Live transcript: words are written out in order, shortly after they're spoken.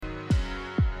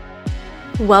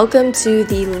Welcome to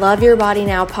the Love Your Body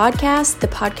Now podcast, the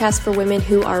podcast for women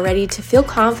who are ready to feel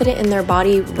confident in their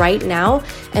body right now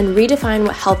and redefine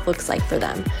what health looks like for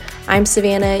them. I'm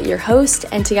Savannah, your host,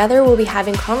 and together we'll be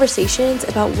having conversations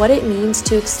about what it means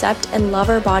to accept and love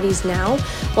our bodies now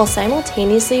while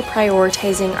simultaneously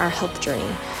prioritizing our health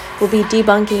journey. We'll be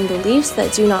debunking beliefs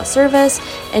that do not serve us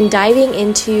and diving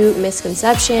into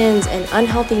misconceptions and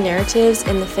unhealthy narratives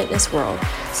in the fitness world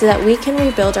so that we can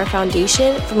rebuild our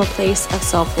foundation from a place of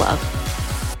self-love.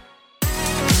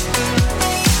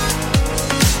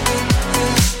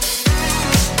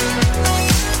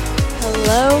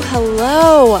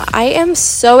 Hello. I am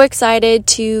so excited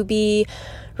to be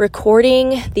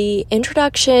recording the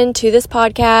introduction to this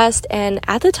podcast, and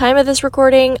at the time of this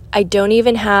recording, I don't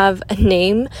even have a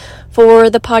name for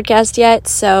the podcast yet,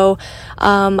 so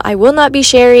I will not be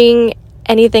sharing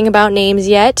anything about names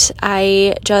yet.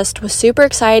 I just was super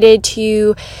excited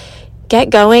to get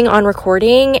going on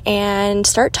recording and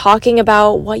start talking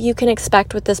about what you can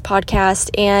expect with this podcast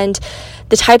and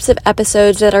the types of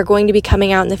episodes that are going to be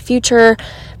coming out in the future.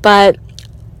 But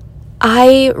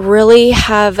I really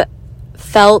have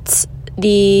felt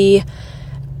the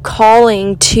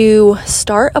calling to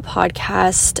start a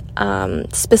podcast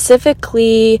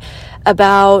specifically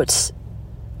about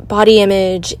body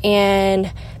image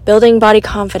and building body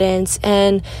confidence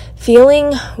and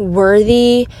feeling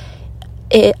worthy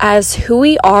as who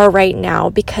we are right now,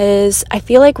 because I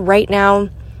feel like right now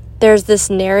there's this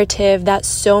narrative that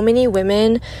so many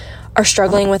women are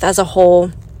struggling with as a whole,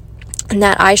 and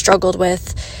that I struggled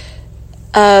with,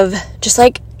 of just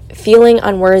like feeling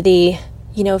unworthy,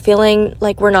 feeling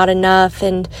like we're not enough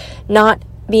and not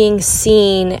being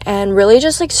seen, and really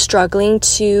just like struggling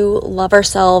to love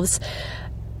ourselves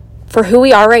for who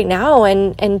we are right now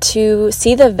and to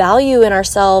see the value in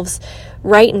ourselves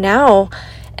right now.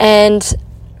 And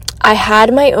I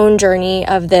had my own journey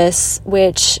of this,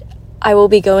 which I will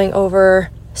be going over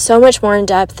so much more in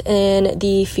depth in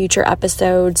the future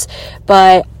episodes.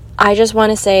 But I just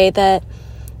want to say that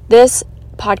this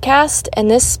podcast and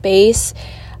this space,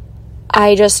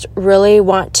 I just really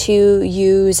want to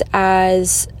use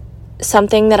as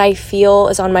something that I feel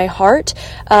is on my heart.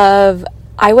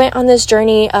 I went on this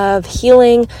journey of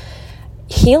healing,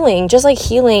 just like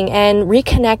healing and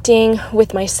reconnecting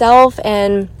with myself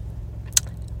and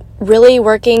really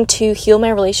working to heal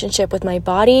my relationship with my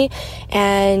body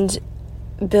and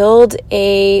build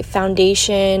a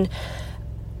foundation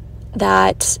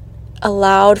that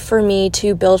allowed for me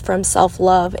to build from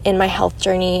self-love in my health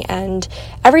journey and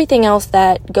everything else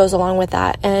that goes along with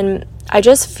that. And I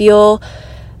just feel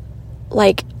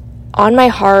like on my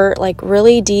heart, like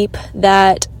really deep,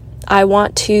 that I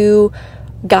want to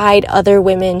guide other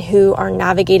women who are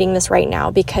navigating this right now,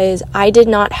 because I did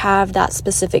not have that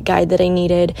specific guide that I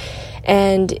needed,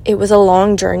 and it was a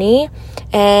long journey.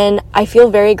 And I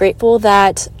feel very grateful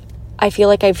that I feel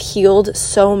like I've healed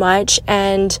so much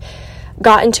and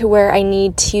gotten to where I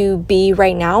need to be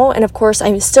right now. And of course,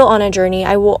 I'm still on a journey.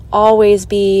 I will always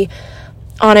be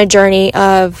on a journey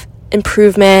of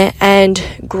improvement and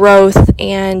growth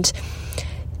and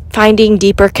finding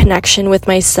deeper connection with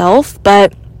myself.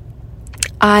 But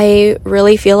I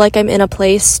really feel like I'm in a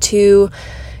place to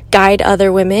guide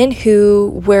other women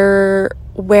who were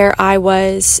where I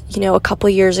was, a couple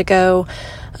years ago,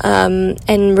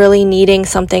 and really needing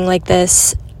something like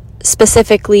this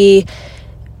specifically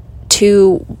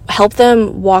to help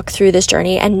them walk through this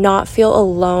journey and not feel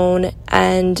alone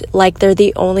and like they're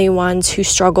the only ones who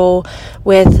struggle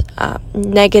with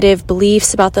negative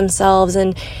beliefs about themselves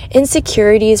and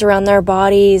insecurities around their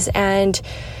bodies and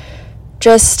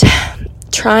just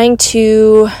trying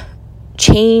to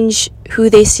change who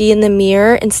they see in the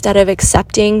mirror instead of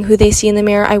accepting who they see in the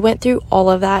mirror. I went through all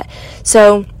of that.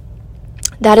 So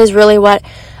that is really what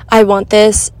I want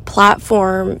this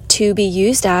platform to be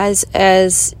used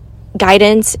as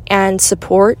guidance and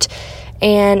support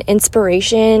and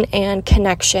inspiration and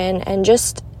connection, and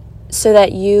just so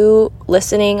that you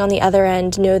listening on the other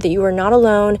end know that you are not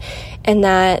alone and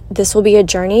that this will be a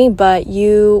journey, but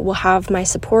you will have my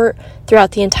support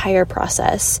throughout the entire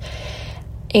process.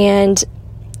 And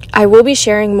I will be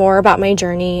sharing more about my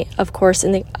journey, of course,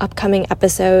 in the upcoming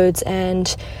episodes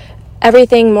and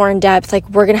everything more in depth. Like,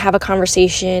 we're going to have a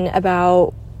conversation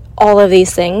about all of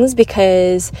these things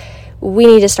because we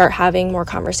need to start having more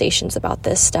conversations about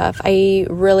this stuff. I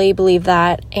really believe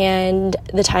that, and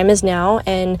the time is now,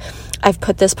 and I've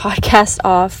put this podcast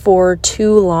off for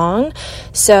too long.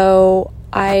 So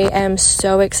I am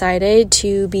so excited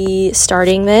to be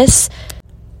starting this.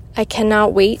 I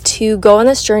cannot wait to go on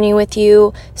this journey with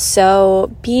you.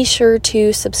 So be sure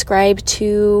to subscribe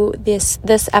to this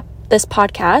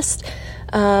podcast.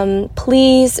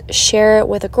 Please share it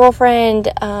with a girlfriend,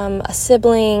 a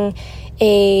sibling,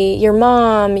 your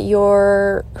mom,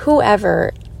 your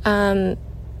whoever,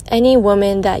 any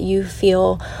woman that you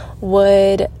feel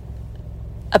would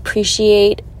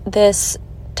appreciate this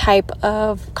type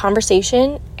of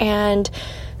conversation and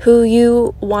who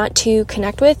you want to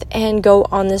connect with and go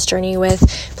on this journey with.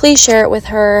 Please share it with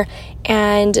her,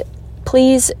 and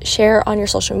please share on your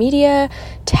social media,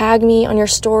 tag me on your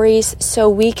stories so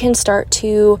we can start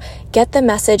to get the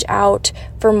message out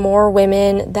for more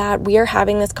women that we are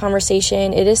having this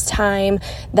conversation. It is time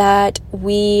that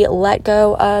we let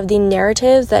go of the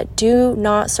narratives that do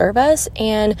not serve us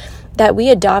and that we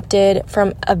adopted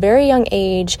from a very young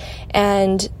age,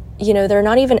 and they're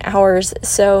not even ours.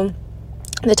 So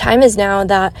the time is now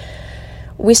that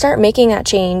we start making that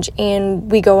change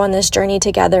and we go on this journey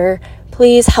together.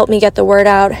 Please help me get the word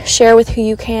out. Share with who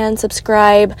you can,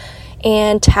 subscribe,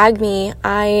 and tag me.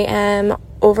 I am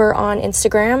over on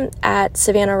Instagram at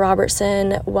Savannah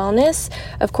Robertson Wellness.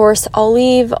 Of course, I'll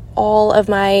leave all of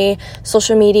my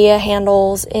social media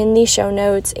handles in the show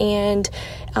notes. And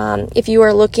if you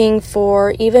are looking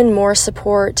for even more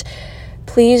support,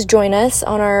 please join us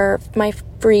on my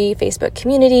free Facebook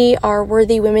community, our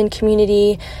Worthy Women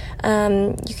community.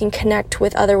 You can connect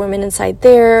with other women inside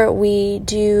there. We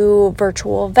do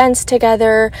virtual events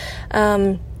together.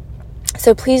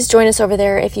 So please join us over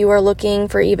there if you are looking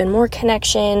for even more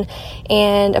connection.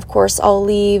 And of course, I'll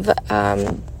leave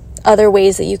other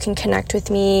ways that you can connect with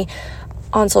me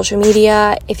on social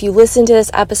media. If you listen to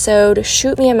this episode,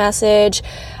 shoot me a message.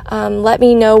 Let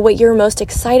me know what you're most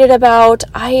excited about.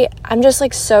 I'm just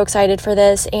so excited for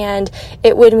this, and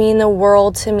it would mean the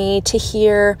world to me to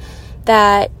hear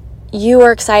that you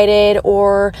are excited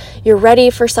or you're ready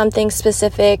for something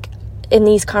specific in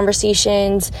these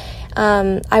conversations.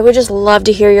 I would just love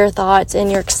to hear your thoughts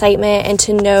and your excitement, and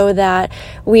to know that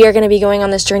we are going to be going on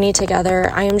this journey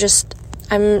together.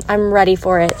 I'm ready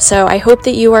for it. So I hope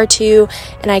that you are too,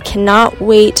 and I cannot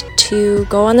wait to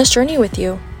go on this journey with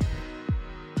you.